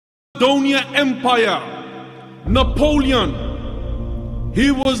Macedonia Empire. Napoleon,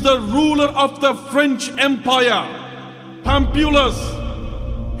 he was the ruler of the French Empire. Pompeius,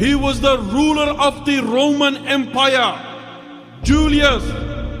 he was the ruler of the Roman Empire. Julius,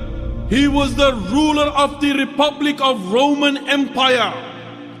 he was the ruler of the Republic of Roman Empire.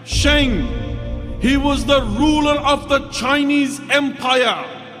 Sheng, he was the ruler of the Chinese Empire.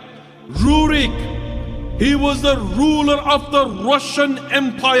 Rurik, he was the ruler of the Russian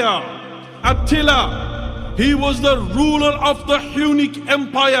Empire. Attila, he was the ruler of the Hunnic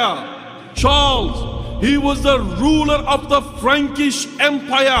Empire. Charles, he was the ruler of the Frankish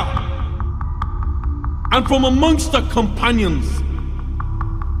Empire. And from amongst the companions,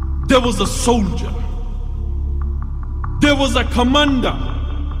 there was a soldier, there was a commander,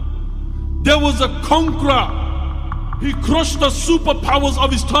 there was a conqueror. He crushed the superpowers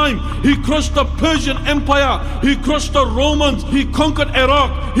of his time. He crushed the Persian Empire. He crushed the Romans. He conquered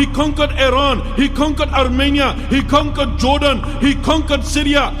Iraq. He conquered Iran. He conquered Armenia. He conquered Jordan. He conquered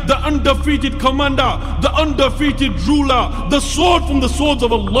Syria. The undefeated commander, the undefeated ruler, the sword from the swords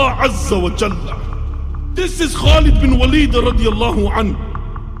of Allah Azza wa Jalla. This is Khalid bin Waleed radiallahu anhu,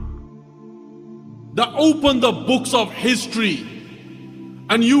 that open the books of history,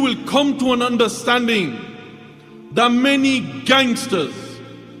 and you will come to an understanding that many gangsters,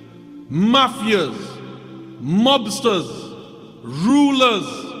 mafias, mobsters, rulers,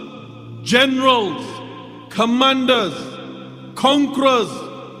 generals, commanders, conquerors,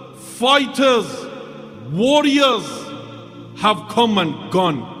 fighters, warriors have come and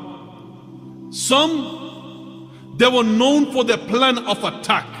gone. Some, they were known for their plan of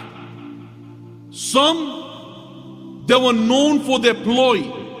attack. Some, they were known for their ploy.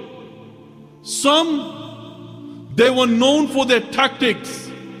 Some, they were known for their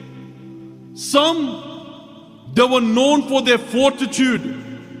tactics. Some, they were known for their fortitude.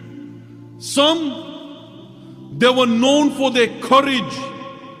 Some, they were known for their courage.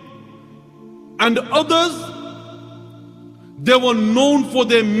 And others, they were known for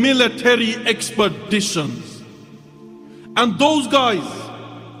their military expeditions. And those guys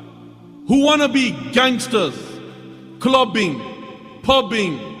who want to be gangsters, clubbing,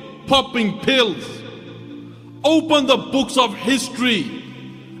 pubbing, popping pills, open the books of history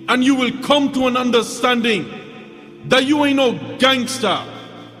and you will come to an understanding that you ain't no gangster.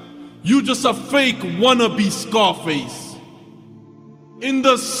 You just a fake wannabe Scarface. In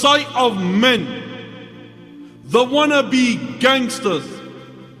the sight of men, the wannabe gangsters,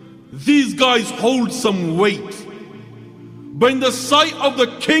 these guys hold some weight. But in the sight of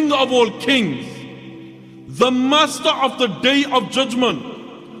the King of all kings, the Master of the Day of Judgment,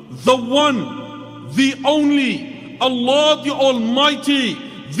 the one, the only, Allah the Almighty,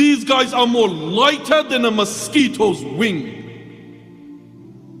 these guys are more lighter than a mosquito's wing.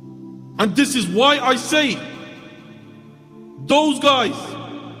 And this is why I say, those guys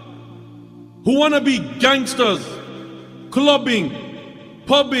who want to be gangsters, clubbing,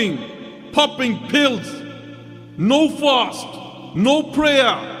 pubbing, popping pills, no fast, no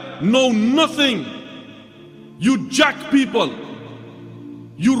prayer, no nothing. You jack people,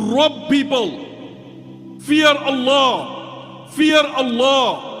 you rob people. Fear Allah, fear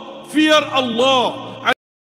Allah, fear Allah.